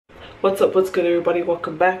What's up, what's good everybody?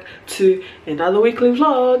 Welcome back to another weekly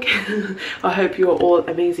vlog. I hope you're all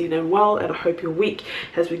amazing and well, and I hope your week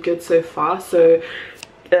has been good so far. So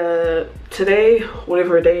today,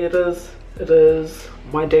 whatever day it is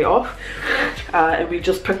my day off, and we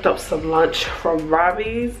just picked up some lunch from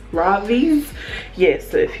Ravi's. Yes,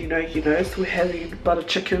 so if you know, you know. So we're having butter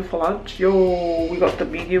chicken for lunch. We got the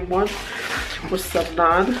medium one with some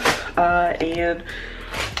naan, and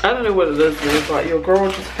I don't know what it is, man, but your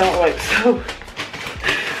girl just felt like some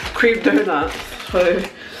cream donuts. So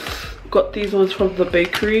got these ones from the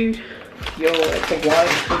bakery. It's a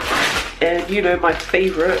white, and you know my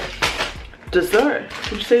favorite dessert.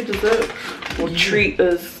 Would you say dessert or treat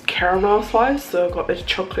is caramel slice? So I got this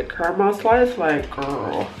chocolate caramel slice. Like,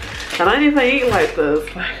 girl, and I never eat like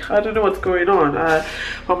this. Like, I don't know what's going on.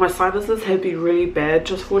 But my sinuses have been really bad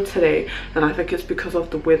just for today, and I think it's because of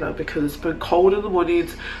the weather, because it's been cold in the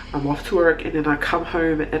mornings. I'm off to work and then I come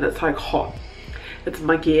home and it's like hot. It's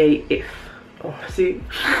muggy AF. Oh, see,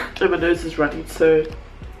 and my nose is running. So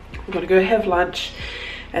we're gonna go have lunch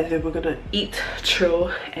and then we're gonna eat,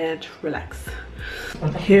 chill and relax.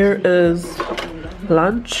 Here is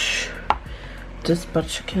lunch. Just butter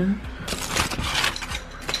chicken,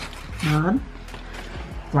 naan,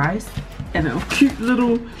 rice, and a cute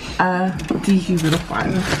little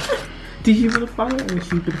dehumidifier. Dehumidifier or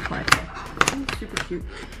humidifier? Super cute.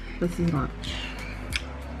 This is lunch.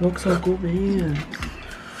 Looks so good, man.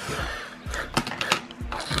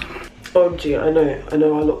 OMG, I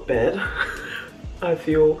know I look bad. I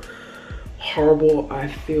feel horrible. I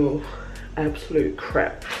feel absolute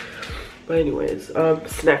crap. But anyways,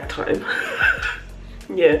 snack time.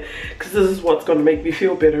 Yeah, because this is what's gonna make me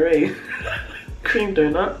feel better, eh? Cream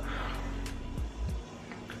donut.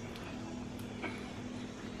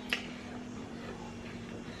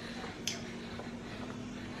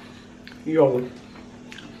 Yo.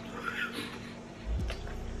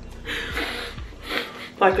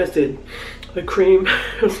 Like I said, the cream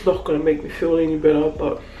is not gonna make me feel any better,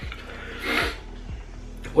 but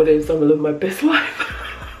whatever, I'm gonna live my best life.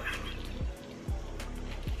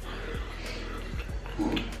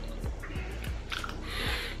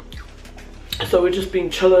 So we've just been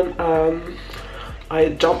chilling. I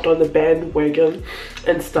jumped on the bandwagon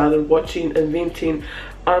and started watching Inventing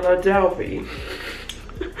Anna Delvey,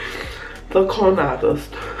 the con artist.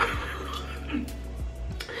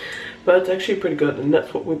 But it's actually pretty good, and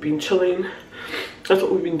that's what we've been chilling. That's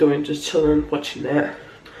what we've been doing, just chilling, watching that.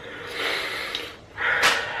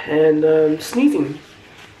 And sneezing.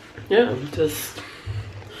 Yeah, just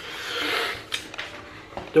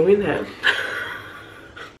doing that.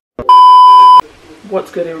 What's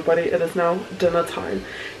good everybody? It is now dinner time.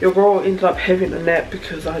 Your girl ended up having a nap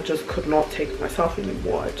because I just could not take myself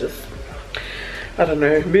anymore. I don't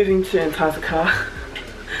know, moving to Antarctica.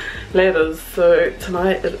 Later. So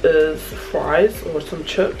tonight it is fries or some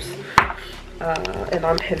chips, and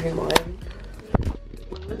I'm having mine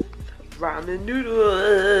with ramen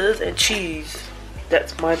noodles and cheese.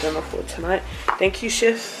 That's my dinner for tonight. Thank you,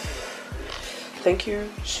 chef. Thank you,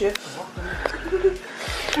 chef.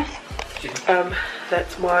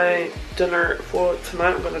 That's my dinner for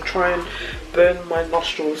tonight. I'm gonna try and burn my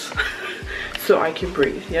nostrils so I can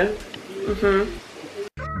breathe. Yeah.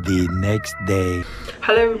 The next day.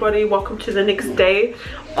 Hello everybody, welcome to the next day.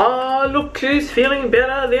 Oh, look who's feeling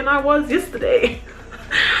better than I was yesterday.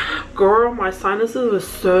 Girl, my sinuses were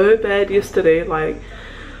so bad yesterday. Like,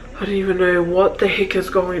 I don't even know what the heck is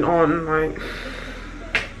going on. Like,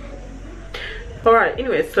 alright,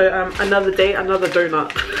 anyway, so another day, another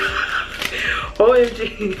donut.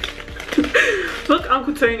 OMG. Look,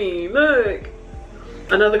 Uncle Tony, look.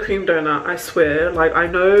 Another cream donut, I swear. Like, I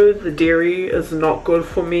know the dairy is not good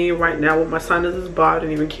for me right now with my sinuses, but I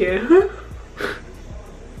don't even care.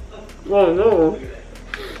 Oh no.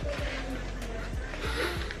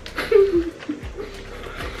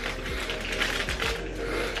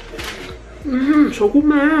 So good,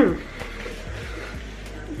 man.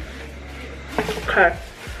 Okay.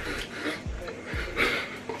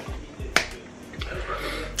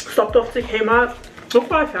 Stopped off to Kmart. Look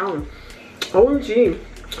what I found. OMG,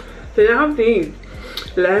 they now have the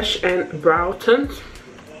lash and brow tint,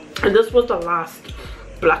 and this was the last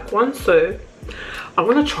black one, so I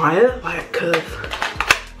want to try it, like, because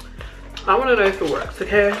I want to know if it works,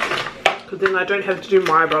 okay? Because then I don't have to do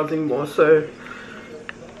my eyebrows anymore. So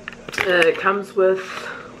it comes with,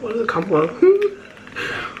 what does it come with?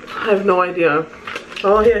 I have no idea.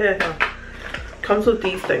 Oh yeah. Comes with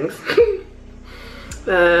these things.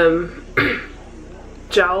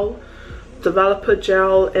 Gel, developer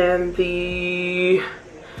gel, and the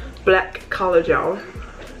black color gel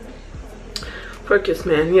Focus,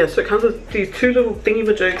 man. Yeah, so it comes with these two little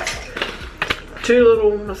thingy-majigs, two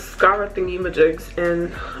little mascara thingy-majigs,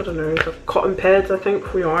 and I don't know, the cotton pads I think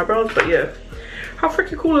for your eyebrows. But yeah, how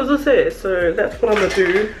freaking cool is this here? So that's what I'm gonna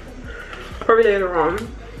do probably later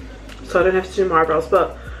on, so I don't have to do my eyebrows.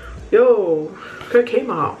 But yo, go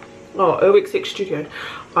Kmart. Oh, OXX Studio.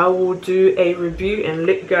 I will do a review and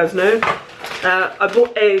let you guys know. I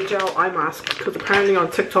bought a gel eye mask because apparently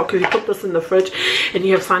on TikTok, if you put this in the fridge and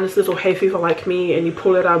you have sinuses or hay fever like me and you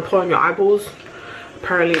pull it out and put it on your eyeballs,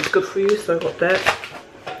 apparently it's good for you. So I got that.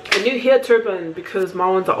 A new hair turban because my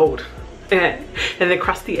ones are old and they're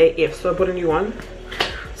crusty AF, so I bought a new one.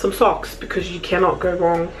 Some socks because you cannot go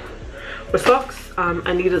wrong with socks.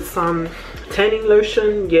 I needed some tanning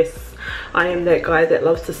lotion. Yes, I am that guy that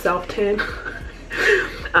loves to self tan.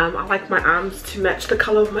 I like my arms to match the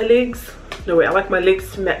color of my legs. No way, I like my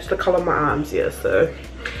legs to match the color of my arms. Yeah, so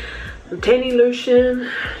tanning lotion.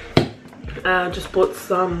 Just bought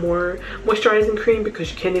some more moisturizing cream because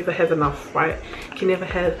you can never have enough, right? You can never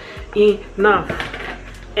have enough.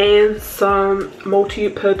 And some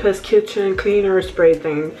multi-purpose kitchen cleaner spray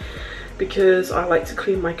thing because I like to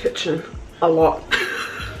clean my kitchen a lot.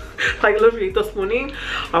 Like literally this morning,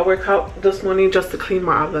 I woke up this morning just to clean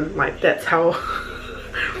my oven. Like that's how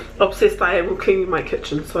obsessed I am with cleaning my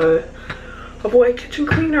kitchen. So I bought a kitchen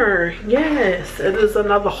cleaner. Yes, it is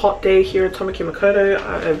another hot day here in Tamaki Makaurau.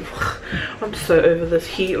 I'm so over this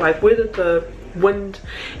heat. Like where did the wind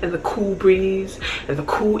and the cool breeze and the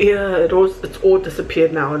cool air, it's all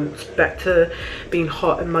disappeared now, and it's back to being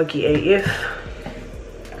hot and muggy AF,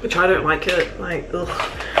 which I don't like it. Like ugh,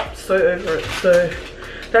 I'm so over it. So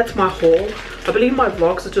that's my haul. I believe my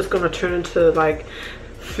vlogs are just gonna turn into like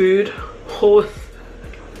food hauls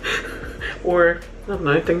or I don't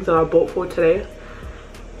know, things that I bought for today.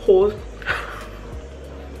 Hauls.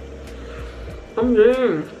 I'm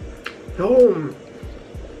doing. Yo,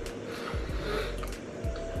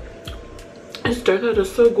 this donut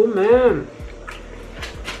is so good, man.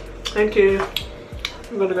 Thank you.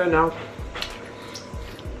 I'm gonna go now.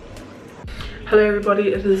 Hello everybody,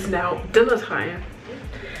 it is now dinner time.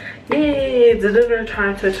 Yay, it's dinner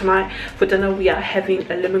time. So tonight for dinner we are having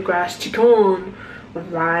a lemongrass chicken with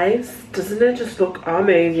rice. Doesn't it just look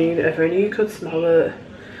amazing? If only you could smell it.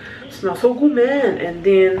 It smells so good, man. And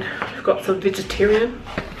then we've got some vegetarian.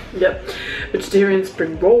 Yep, vegetarian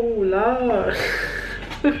spring roll.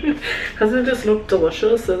 Doesn't it just look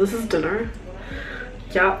delicious? So this is dinner.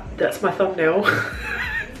 Yeah, that's my thumbnail.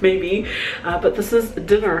 Maybe, but this is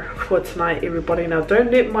dinner for tonight, everybody. Now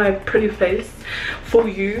don't let my pretty face fool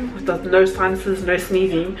you with the no sinuses, no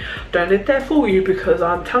sneezing. Don't let that fool you, because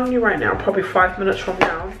I'm telling you right now, probably 5 minutes from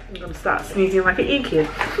now I'm gonna start sneezing like an egghead.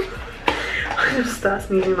 I'm gonna start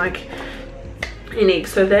sneezing like an egg.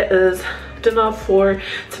 So that is dinner for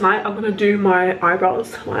tonight. I'm gonna do my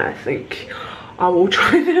eyebrows tonight. I think I will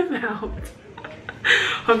try them out.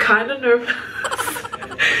 I'm kind of nervous.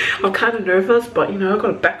 I'm kind of nervous, but you know, I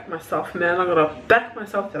gotta back myself, man. I gotta back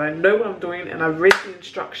myself that I know what I'm doing and I read the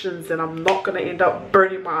instructions and I'm not gonna end up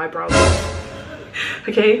burning my eyebrows.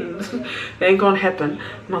 Okay, it ain't gonna happen.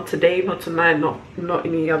 Not today, not tonight, not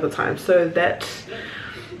any other time. So that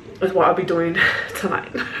is what I'll be doing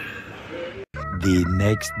tonight. The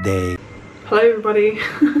next day. Hello everybody,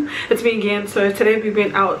 it's me again. So today we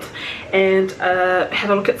went out and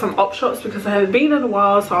had a look at some op shops because I haven't been in a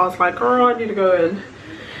while. So I was like, oh, I need to go and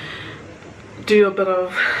do a bit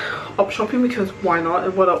of op shopping because why not?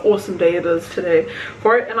 And what an awesome day it is today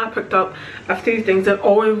for it. And I picked up a few things that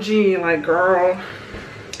OMG, like girl.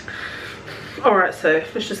 Alright, so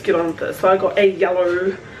let's just get on with this. So I got a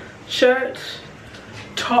yellow shirt,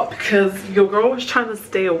 top, because your girl was trying to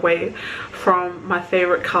stay away from my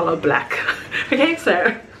favorite color, black. Okay,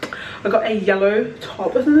 so I got a yellow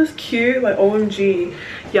top. Isn't this cute? Like OMG,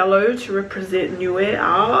 yellow to represent New Year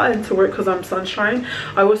and to work because I'm sunshine.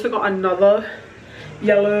 I also got another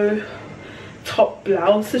yellow top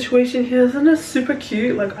blouse situation here. Isn't this super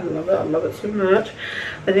cute? Like I love it so much.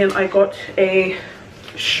 And then I got a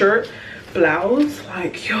shirt blouse.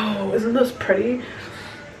 Like yo, isn't this pretty?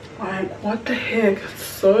 Like what the heck, it's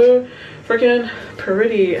so freaking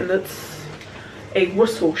pretty. And it's a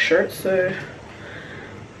whistle shirt, so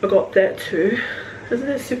I got that too. Isn't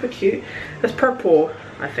it super cute? It's purple,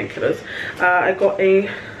 I think it is. I got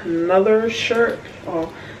another shirt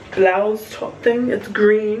or blouse top thing. It's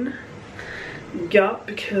green. Yeah,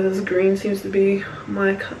 because green seems to be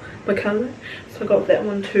my color. So I got that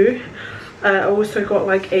one too. I also got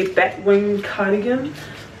like a batwing cardigan.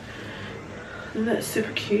 Isn't that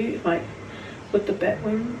super cute? Like with the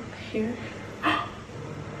batwing here.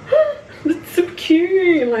 It's so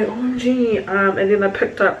cute. Like OMG. And then I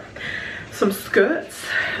picked up some skirts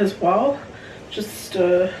as well, just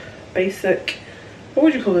a basic, what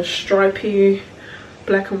would you call it, stripy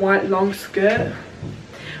black and white long skirt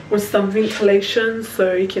with some ventilation,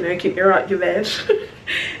 so you can air out your veg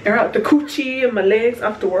air out the coochie and my legs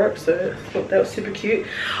after work. So I thought that was super cute.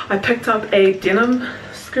 I picked up a denim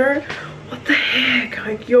skirt. What the heck,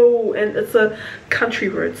 like, yo, and it's a country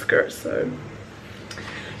road skirt, so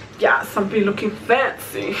yeah, something looking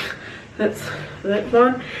fancy. That's that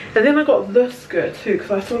one. And then I got this skirt too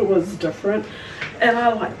because I thought it was different and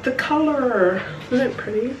I like the color. Isn't it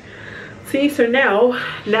pretty? See, so now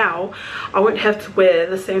I won't have to wear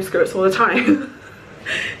the same skirts all the time.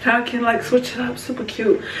 Now I can like switch it up. Super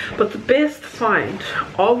cute. But the best find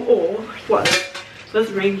of all was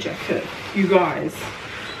this rain jacket. You guys,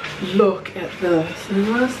 look at this. And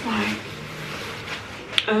it's like,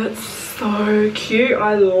 it's so cute.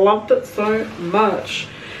 I loved it so much.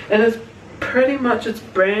 And it's pretty much, it's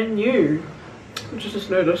brand new. I just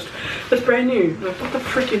noticed it's brand new. Like, what the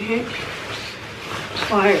freaking heck?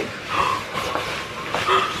 Like,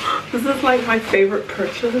 this is like my favorite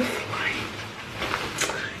purchase. Like,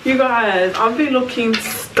 you guys, I've been looking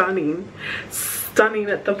stunning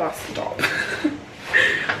at the bus stop.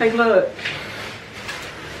 Like, look.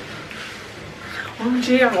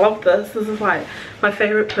 OMG, I love this. This is like my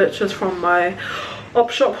favorite purchase from my op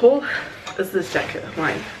shop haul. Is this jacket.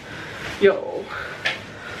 Like, yo,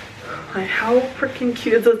 like, how freaking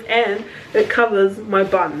cute is this? And it covers my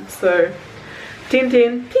bun, so 10 10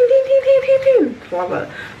 10 10 10 10 10.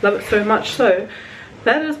 Love it so much. So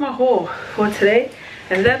that is my haul for today,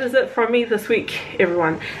 and that is it from me this week,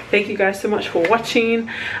 everyone. Thank you guys so much for watching.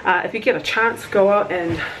 If you get a chance, go out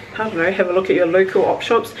and, I don't know, have a look at your local op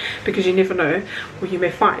shops, because you never know what you may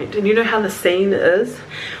find. And you know how the saying is,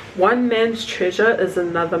 one man's treasure is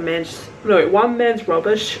another man's, no, one man's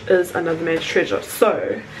rubbish is another man's treasure.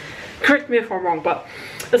 So correct me if I'm wrong, but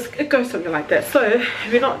it goes something like that. So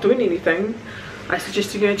if you're not doing anything, I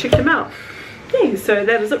suggest you go and check them out. Yeah, so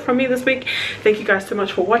that is it from me this week. Thank you guys so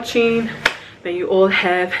much for watching. May you all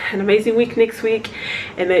have an amazing week next week,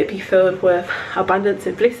 and may it be filled with abundance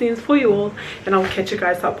and blessings for you all, and I'll catch you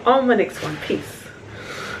guys up on the next one. Peace.